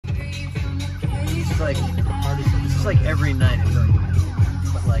like every night it's like,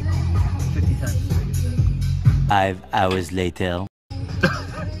 but like 50 times as big. 5 hours later.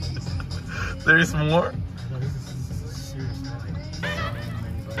 There's more? No, this is serious noise.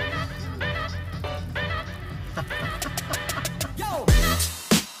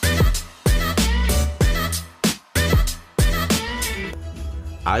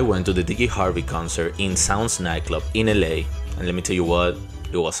 I went to the DJ Harvey concert in Sounds nightclub in LA, and let me tell you what,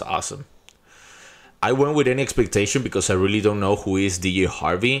 it was awesome. I went with any expectation because I really don't know who is DJ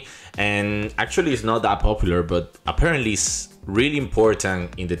Harvey, and actually it's not that popular, but apparently it's really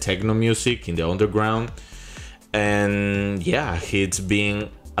important in the techno music, in the underground, and yeah, it's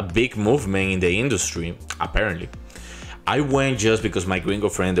been a big movement in the industry, apparently. I went just because my gringo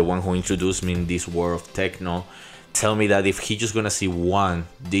friend, the one who introduced me in this world of techno, tell me that if he just gonna see one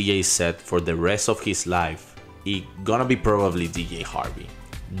DJ set for the rest of his life, it gonna be probably DJ Harvey.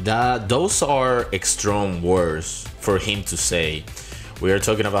 Those are extreme words for him to say. We are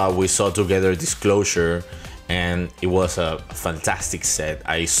talking about we saw together Disclosure, and it was a fantastic set.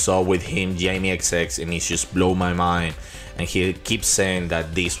 I saw with him Jamie XX, and it just blew my mind. And he keeps saying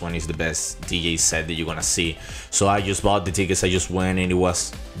that this one is the best DJ set that you're gonna see. So I just bought the tickets, I just went, and it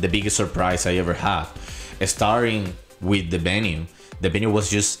was the biggest surprise I ever had. Starting with the venue. The venue was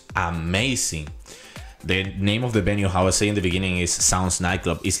just amazing. The name of the venue, how I say in the beginning, is Sounds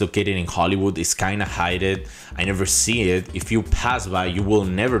Nightclub. It's located in Hollywood. It's kind of hidden. I never see it. If you pass by, you will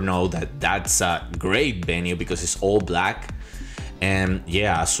never know that that's a great venue because it's all black. And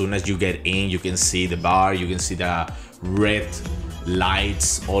yeah, as soon as you get in, you can see the bar. You can see the red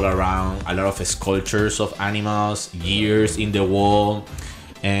lights all around. A lot of sculptures of animals, gears in the wall.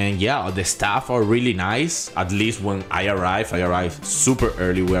 And yeah, the staff are really nice. At least when I arrived super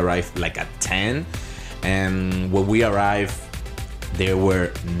early. We arrived like at 10. And when we arrived, there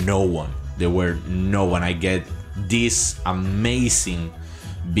were no one. I get this amazing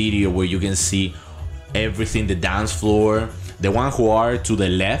video where you can see everything, the dance floor. The one who are to the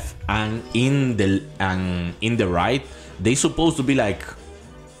left and in the right, they supposed to be like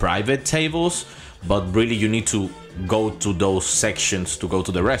private tables, but really you need to go to those sections to go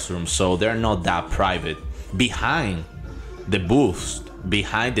to the restroom, so they're not that private. Behind the booths,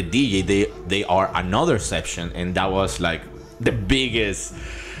 behind the DJ, they are another section, and that was like the biggest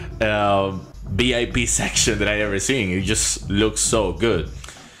VIP section that I ever seen. It just looks so good.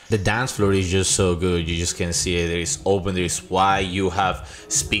 The dance floor is just so good. You just can see it. There is open, there is wide. You have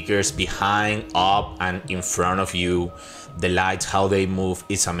speakers behind, up, and in front of you. The lights, how they move,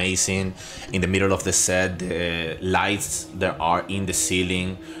 it's amazing. In the middle of the set, the lights that are in the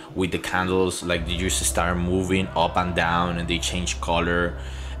ceiling with the candles, like they just start moving up and down, and they change color.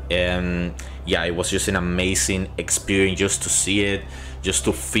 And yeah, it was just an amazing experience just to see it, just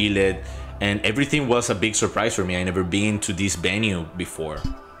to feel it, and everything was a big surprise for me. I never been to this venue before.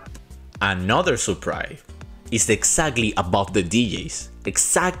 Another surprise is exactly above the DJs,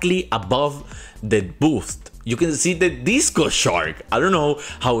 exactly above the booth. You can see the disco shark. I don't know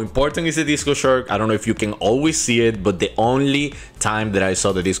how important is the disco shark. I don't know if you can always see it, but the only time that I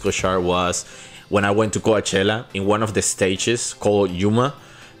saw the disco shark was when I went to Coachella in one of the stages called Yuma.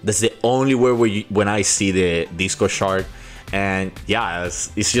 That's the only way when I see the disco shark. And yeah,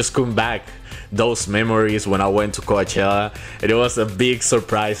 it's just come back, those memories when I went to Coachella. And it was a big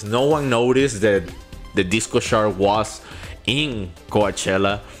surprise. No one noticed that the disco shark was in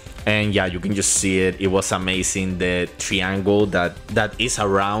Coachella. And yeah, you can just see it. It was amazing. The triangle that is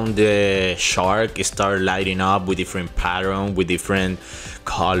around the shark started lighting up with different patterns, with different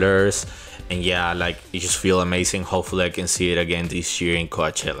colors. And yeah, like it just feels amazing. Hopefully I can see it again this year in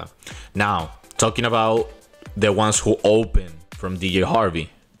Coachella. Now, talking about the ones who open from DJ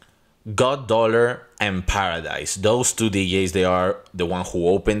Harvey. God Dollar and Paradise. Those two DJs, they are the one who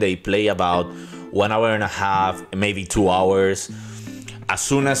open. They play about 1 hour and a half, maybe 2 hours. As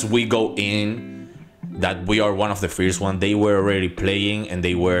soon as we go in, that we are one of the first one, they were already playing and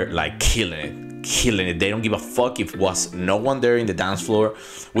they were like killing it. They don't give a fuck if was no one there in the dance floor,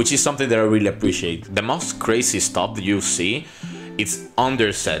 which is something that I really appreciate. The most crazy stuff that you see, it's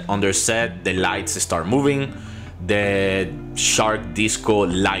under set. Under set, the lights start moving, the shark disco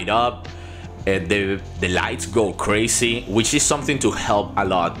light up, the lights go crazy, which is something to help a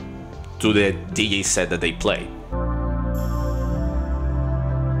lot to the DJ set that they play.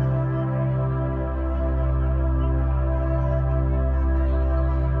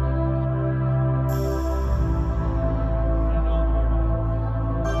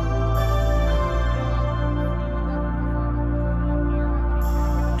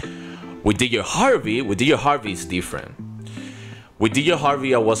 With DJ Harvey it's different. With DJ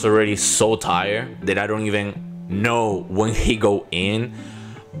Harvey, I was already so tired that I don't even know when he go in,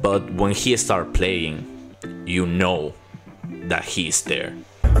 but when he start playing, you know that he's there.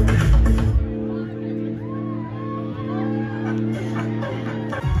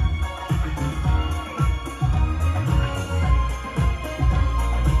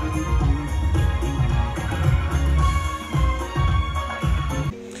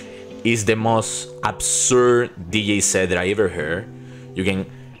 Is the most absurd DJ set that I ever heard. You can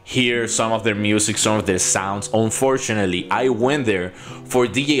hear some of their music, some of their sounds. Unfortunately, I went there for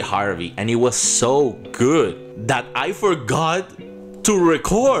DJ Harvey and it was so good that I forgot to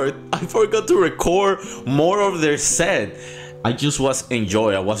record. I forgot to record more of their set. I just was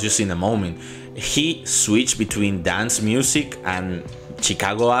enjoying. I was just in the moment. He switched between dance music and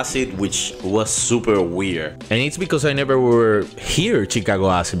Chicago Acid, which was super weird. And it's because I never were hear Chicago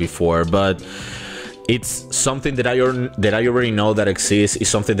Acid before, but it's something that I already know that exists.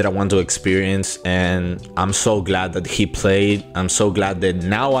 It's something that I want to experience, and I'm so glad that he played. I'm so glad that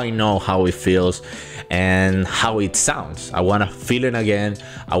now I know how it feels and how it sounds. I want to feel it again.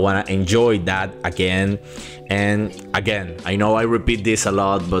 I want to enjoy that again. And again, I know I repeat this a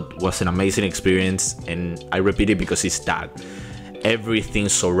lot, but it was an amazing experience, and I repeat it because it's that. Everything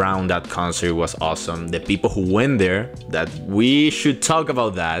surround that concert was awesome. The people who went there, that we should talk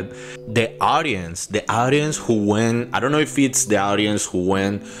about that. The audience who went, I don't know if it's the audience who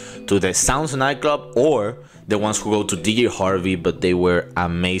went to the Sounds nightclub or the ones who go to DJ Harvey, but they were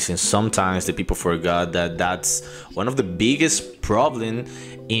amazing. Sometimes the people forgot that that's one of the biggest problem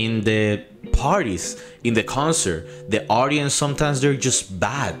in the parties, in the concert. The audience, sometimes they're just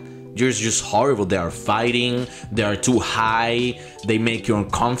bad. They're just horrible. They are fighting. They are too high. They make you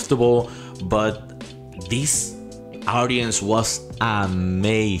uncomfortable. But this audience was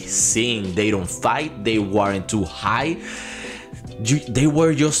amazing. They don't fight. They weren't too high. They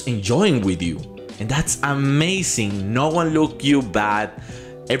were just enjoying with you. And that's amazing. No one looked you bad.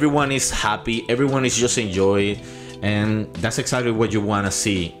 Everyone is happy. Everyone is just enjoying. And that's exactly what you want to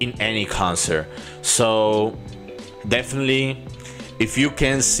see in any concert. So definitely, if you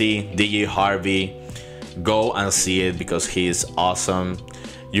can see DJ Harvey, go and see it because he is awesome.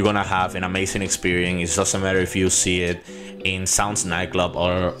 You're gonna have an amazing experience. It doesn't matter if you see it in Sounds nightclub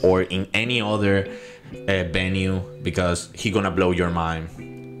or in any other venue, because he's gonna blow your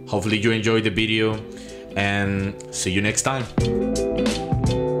mind. Hopefully you enjoyed the video and see you next time.